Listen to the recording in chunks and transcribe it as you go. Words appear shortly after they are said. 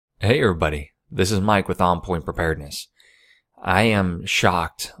Hey everybody, this is Mike with Point Preparedness. I am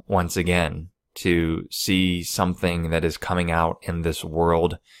shocked once again to see something that is coming out in this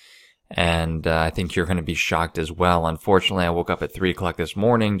world, and I think you're going to be shocked as well. Unfortunately, I woke up at 3 o'clock this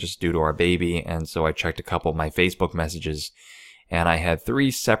morning just due to our baby, and so I checked a couple of my Facebook messages, and I had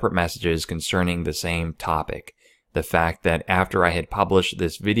 3 separate messages concerning the same topic. The fact that after I had published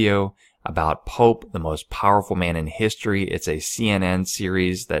this video about Pope, the most powerful man in history. It's a CNN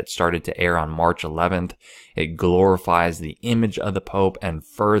series that started to air on March 11th. It glorifies the image of the Pope and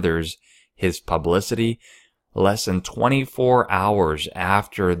furthers his publicity. Less than 24 hours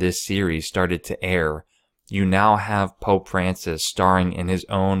after this series started to air, you now have Pope Francis starring in his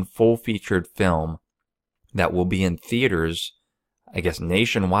own full-featured film that will be in theaters, I guess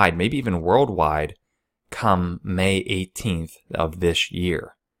nationwide, maybe even worldwide, come May 18th of this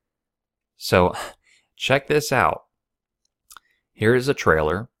year. So, check this out. Here is a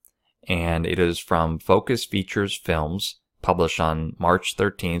trailer, and it is from Focus Features Films, published on March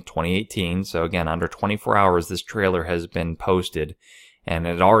 13th, 2018. So again, under 24 hours, this trailer has been posted, and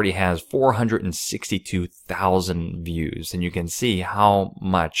it already has 462,000 views. And you can see how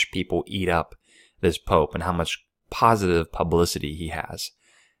much people eat up this Pope and how much positive publicity he has.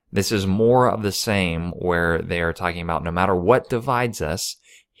 This is more of the same, where they are talking about no matter what divides us,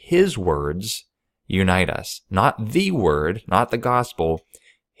 his words unite us. Not the word, not the gospel,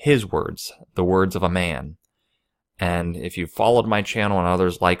 his words, the words of a man. And if you followed my channel and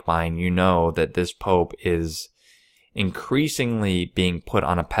others like mine, you know that this Pope is increasingly being put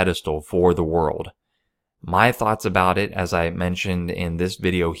on a pedestal for the world. My thoughts about it, as I mentioned in this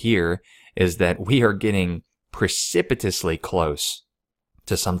video here, is that we are getting precipitously close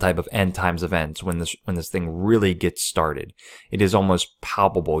to some type of end times events when this thing really gets started. It is almost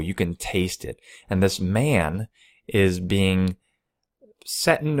palpable. You can taste it. And this man is being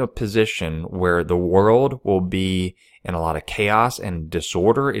set in a position where the world will be in a lot of chaos and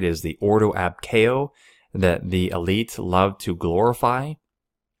disorder. It is the ordo ab chaos that the elite love to glorify.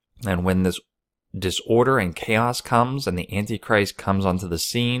 And when this disorder and chaos comes and the Antichrist comes onto the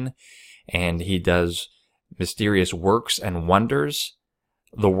scene and he does mysterious works and wonders,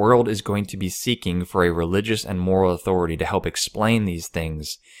 the world is going to be seeking for a religious and moral authority to help explain these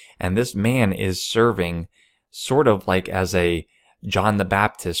things. And this man is serving sort of like as a John the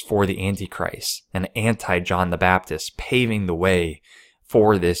Baptist for the Antichrist, an anti-John the Baptist, paving the way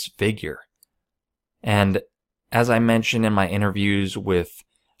for this figure. And as I mentioned in my interviews with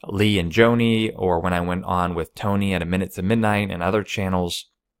Lee and Joni, or when I went on with Tony at A Minute to Midnight and other channels,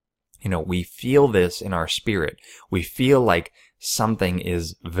 we feel this in our spirit. We feel like something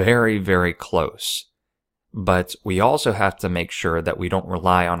is very, very close. But we also have to make sure that we don't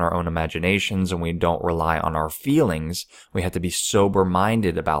rely on our own imaginations and we don't rely on our feelings. We have to be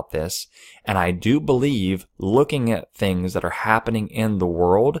sober-minded about this. And I do believe looking at things that are happening in the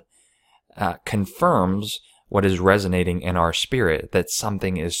world confirms what is resonating in our spirit, that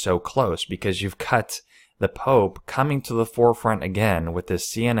something is so close, because you've got the Pope coming to the forefront again with this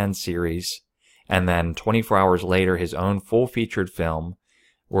CNN series, and then 24 hours later, his own full-featured film,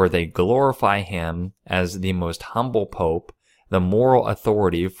 where they glorify him as the most humble Pope, the moral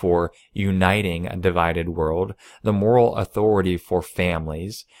authority for uniting a divided world, the moral authority for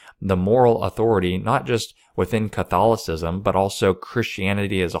families, the moral authority not just within Catholicism, but also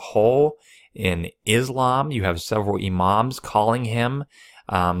Christianity as a whole. In Islam, you have several imams calling him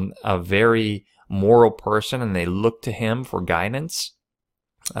a very moral person, and they look to him for guidance.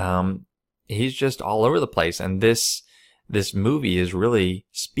 He's just all over the place, and this movie is really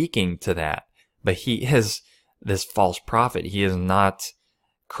speaking to that. But he is this false prophet. He is not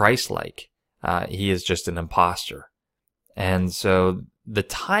Christ-like. He is just an imposter. And so the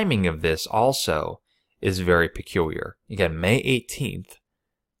timing of this also is very peculiar. Again, May 18th.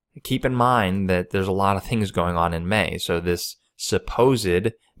 Keep in mind that there's a lot of things going on in May. So this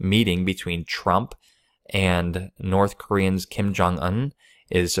supposed meeting between Trump and North Korean's Kim Jong-un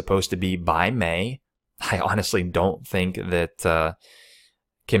is supposed to be by May. I honestly don't think that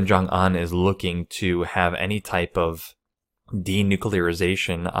Kim Jong-un is looking to have any type of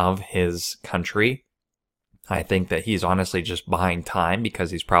denuclearization of his country. I think that he's honestly just buying time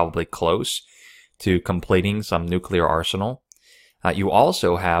because he's probably close to completing some nuclear arsenal. You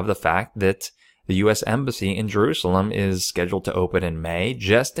also have the fact that the U.S. Embassy in Jerusalem is scheduled to open in May,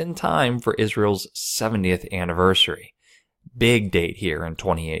 just in time for Israel's 70th anniversary. Big date here in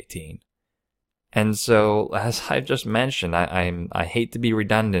 2018. And so, as I just mentioned, I hate to be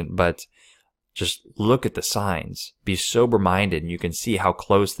redundant, but just look at the signs. Be sober-minded, and you can see how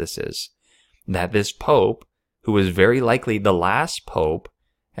close this is. That this Pope, who is very likely the last Pope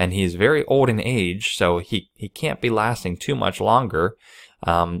and he's very old in age, so he can't be lasting too much longer.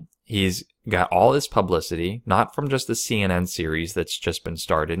 He's got all this publicity, not from just the CNN series that's just been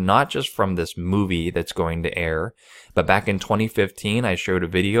started, not just from this movie that's going to air, but back in 2015, I showed a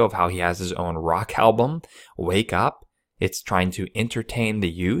video of how he has his own rock album, Wake Up. It's trying to entertain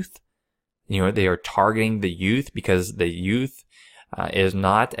the youth. You know, they are targeting the youth because the youth is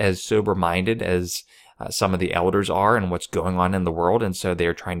not as sober-minded as some of the elders are and what's going on in the world, and so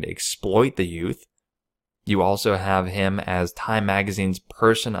they're trying to exploit the youth. You also have him as Time Magazine's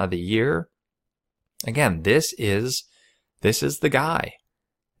Person of the Year. Again, this is the guy.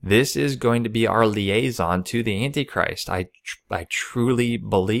 This is going to be our liaison to the Antichrist. I truly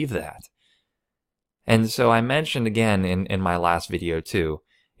believe that. And so I mentioned again in my last video too,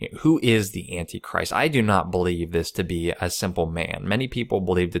 who is the Antichrist? I do not believe this to be a simple man. Many people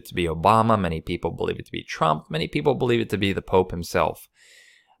believed it to be Obama. Many people believe it to be Trump. Many people believe it to be the Pope himself.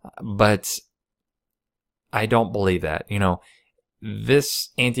 But I don't believe that. You know, this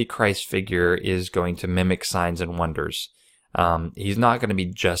Antichrist figure is going to mimic signs and wonders. He's not going to be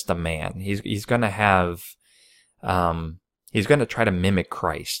just a man. He's going to have, he's going to try to mimic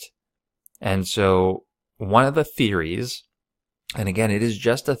Christ. And so one of the theories, and again, it is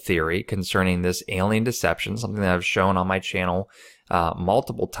just a theory concerning this alien deception, something that I've shown on my channel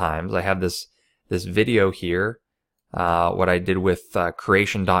multiple times. I have this video here, what I did with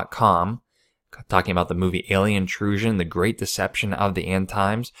creation.com, talking about the movie Alien Intrusion, the great deception of the end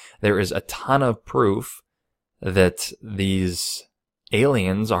times. There is a ton of proof that these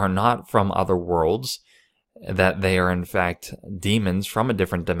aliens are not from other worlds, that they are in fact demons from a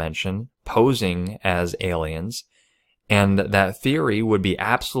different dimension posing as aliens. And that theory would be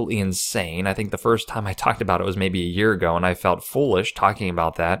absolutely insane. I think the first time I talked about it was maybe a year ago, and I felt foolish talking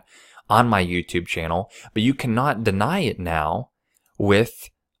about that on my YouTube channel. But you cannot deny it now with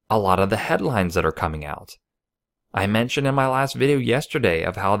a lot of the headlines that are coming out. I mentioned in my last video yesterday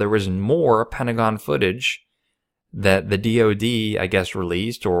of how there was more Pentagon footage that the DoD, I guess,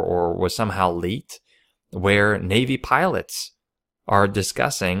 released or was somehow leaked, where Navy pilots are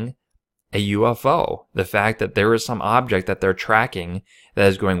discussing a UFO. The fact that there is some object that they're tracking that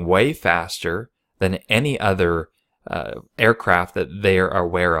is going way faster than any other aircraft that they are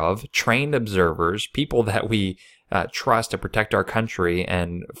aware of, trained observers, people that we trust to protect our country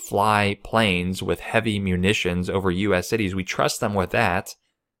and fly planes with heavy munitions over U.S. cities. We trust them with that,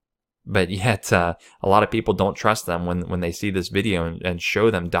 but yet a lot of people don't trust them when they see this video and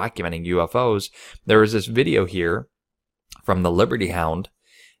show them documenting UFOs. There is this video here from the Liberty Hound,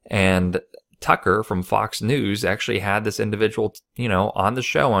 and Tucker from Fox News actually had this individual, on the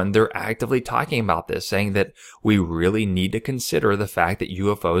show, and they're actively talking about this, saying that we really need to consider the fact that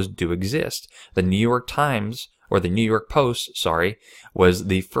UFOs do exist. The New York Times, or the New York Post, was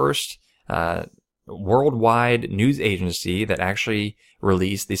the first worldwide news agency that actually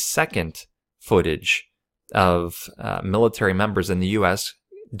released the second footage of military members in the U.S.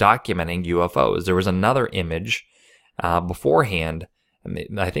 documenting UFOs. There was another image beforehand.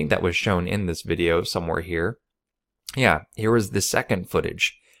 I think that was shown in this video somewhere here. Yeah, here was the second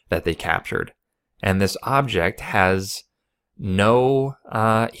footage that they captured. And this object has no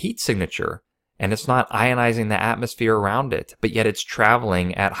heat signature, and it's not ionizing the atmosphere around it, but yet it's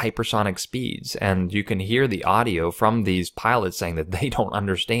traveling at hypersonic speeds. And you can hear the audio from these pilots saying that they don't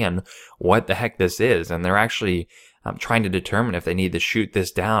understand what the heck this is, and they're actually trying to determine if they need to shoot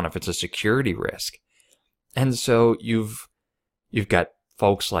this down, if it's a security risk. And so you've got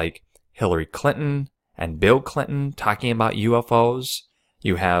folks like Hillary Clinton and Bill Clinton talking about UFOs.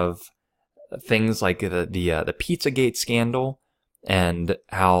 You have things like the Pizzagate scandal and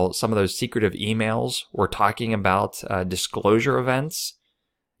how some of those secretive emails were talking about disclosure events.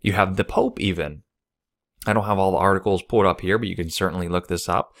 You have the Pope even. I don't have all the articles pulled up here, but you can certainly look this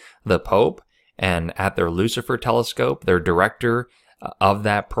up. The Pope, and at their Lucifer telescope, their director of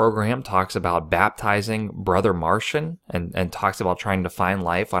that program talks about baptizing Brother Martian and talks about trying to find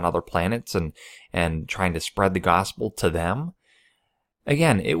life on other planets and trying to spread the gospel to them.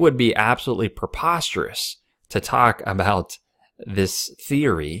 Again, it would be absolutely preposterous to talk about this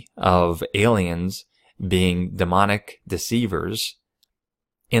theory of aliens being demonic deceivers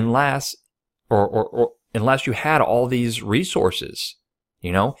unless unless you had all these resources,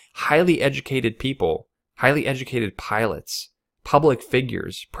 highly educated people, highly educated pilots, public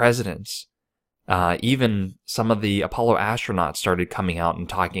figures, presidents, even some of the Apollo astronauts started coming out and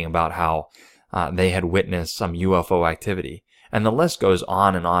talking about how they had witnessed some UFO activity. And the list goes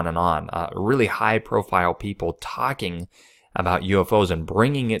on and on and on. Really high-profile people talking about UFOs and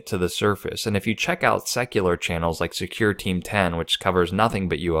bringing it to the surface. And if you check out secular channels like Secure Team 10, which covers nothing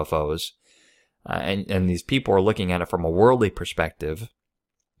but UFOs, and these people are looking at it from a worldly perspective,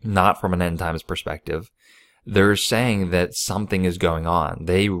 not from an end times perspective, they're saying that something is going on.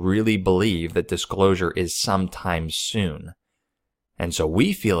 They really believe that disclosure is sometime soon. And so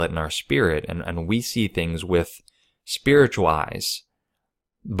we feel it in our spirit, and we see things with spiritual eyes.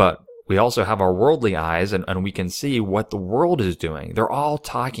 But we also have our worldly eyes, and we can see what the world is doing. They're all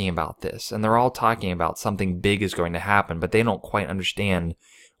talking about this, and they're all talking about something big is going to happen, but they don't quite understand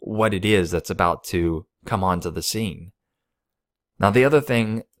what it is that's about to come onto the scene. Now, the other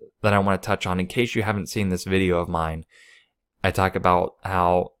thing that I want to touch on, in case you haven't seen this video of mine, I talk about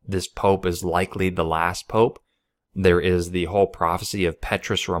how this pope is likely the last pope. There is the whole prophecy of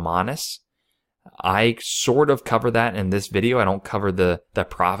Petrus Romanus. I sort of cover that in this video. I don't cover the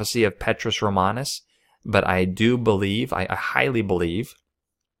prophecy of Petrus Romanus, but I do believe, I highly believe,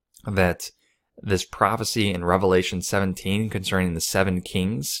 that this prophecy in Revelation 17 concerning the 7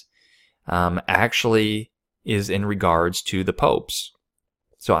 kings actually is in regards to the popes.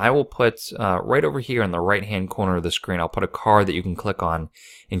 So I will put right over here in the right-hand corner of the screen, I'll put a card that you can click on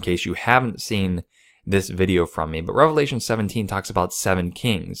in case you haven't seen this video from me. But Revelation 17 talks about 7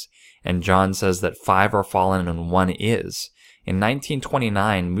 kings, and John says that 5 are fallen and 1 is. In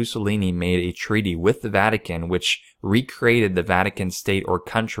 1929, Mussolini made a treaty with the Vatican which recreated the Vatican state or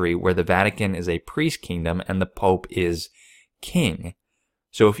country, where the Vatican is a priest kingdom and the Pope is king.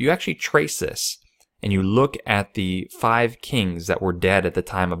 So if you actually trace this, and you look at the 5 kings that were dead at the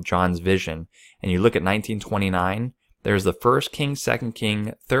time of John's vision, and you look at 1929, there's the 1st king, 2nd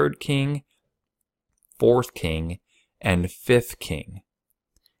king, 3rd king, 4th king, and 5th king.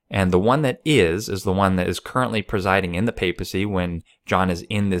 And the one that is the one that is currently presiding in the papacy when John is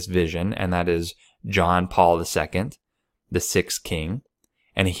in this vision, and that is John Paul II, the 6th king.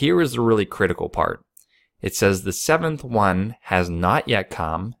 And here is the really critical part. It says the 7th one has not yet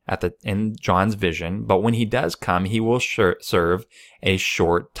come in John's vision, but when he does come, he will serve a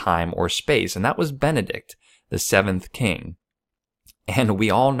short time or space. And that was Benedict, the 7th king. And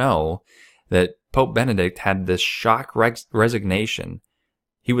we all know that Pope Benedict had this shock resignation.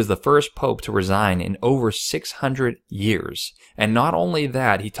 He was the first pope to resign in over 600 years. And not only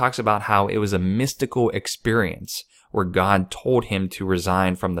that, he talks about how it was a mystical experience where God told him to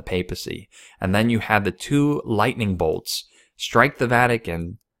resign from the papacy. And then you had the 2 lightning bolts strike the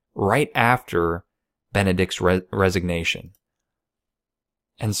Vatican right after Benedict's resignation.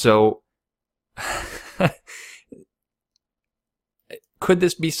 And so, could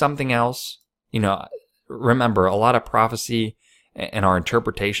this be something else? You know, remember, a lot of prophecy and our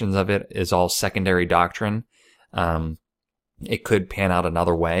interpretations of it is all secondary doctrine. It could pan out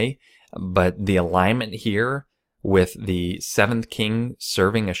another way, but the alignment here with the 7th king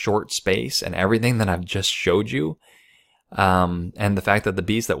serving a short space and everything that I've just showed you, and the fact that the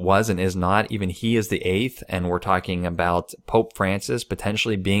beast that was and is not, even he is the 8th, and we're talking about Pope Francis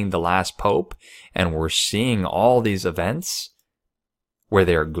potentially being the last pope, and we're seeing all these events where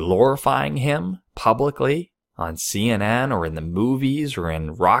they're glorifying him publicly on CNN or in the movies or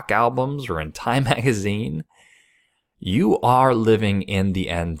in rock albums or in Time magazine. You are living in the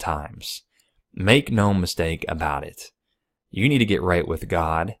end times. Make no mistake about it. You need to get right with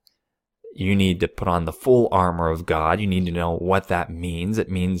God. You need to put on the full armor of God. You need to know what that means. It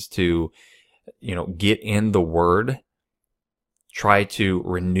means to, get in the Word. Try to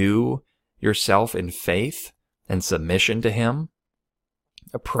renew yourself in faith and submission to Him.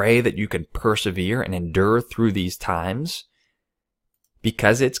 Pray that you can persevere and endure through these times,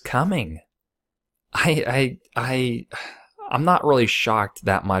 because it's coming. I'm not really shocked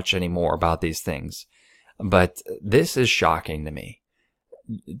that much anymore about these things, but this is shocking to me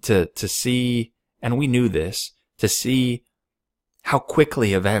to see, and we knew this, to see how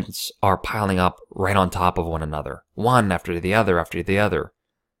quickly events are piling up right on top of one another, one after the other after the other.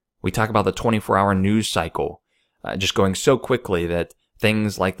 We talk about the 24-hour news cycle just going so quickly that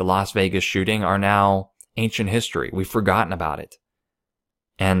things like the Las Vegas shooting are now ancient history. We've forgotten about it.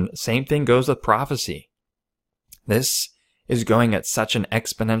 And same thing goes with prophecy. This is going at such an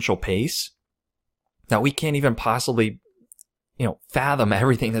exponential pace that we can't even possibly, fathom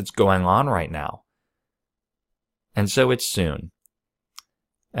everything that's going on right now. And so it's soon.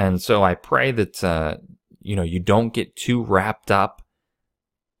 And so I pray that, you don't get too wrapped up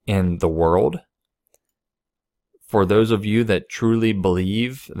in the world. For those of you that truly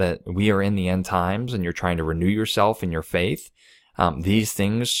believe that we are in the end times and you're trying to renew yourself in your faith, these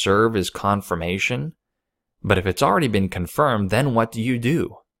things serve as confirmation. But if it's already been confirmed, then what do you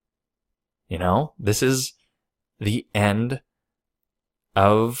do? This is the end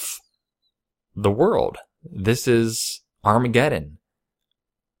of the world. This is Armageddon.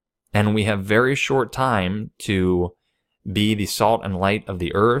 And we have very short time to be the salt and light of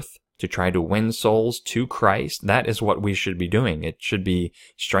the earth, to try to win souls to Christ. That is what we should be doing. It should be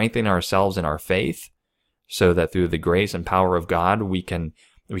strengthening ourselves in our faith so that through the grace and power of God, we can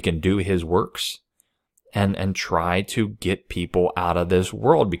do his works and try to get people out of this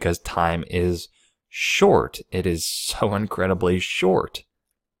world, because time is short. It is so incredibly short.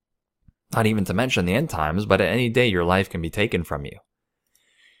 Not even to mention the end times, but at any day your life can be taken from you.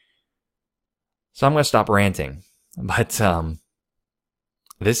 So I'm going to stop ranting, but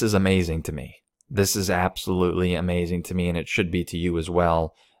this is amazing to me. This is absolutely amazing to me, and it should be to you as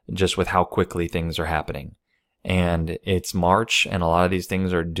well, just with how quickly things are happening. And it's March, and a lot of these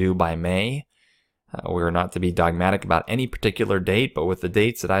things are due by May. We're not to be dogmatic about any particular date, but with the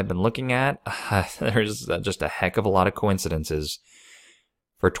dates that I've been looking at, there's just a heck of a lot of coincidences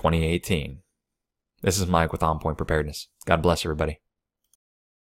for 2018. This is Mike with On Point Preparedness. God bless everybody.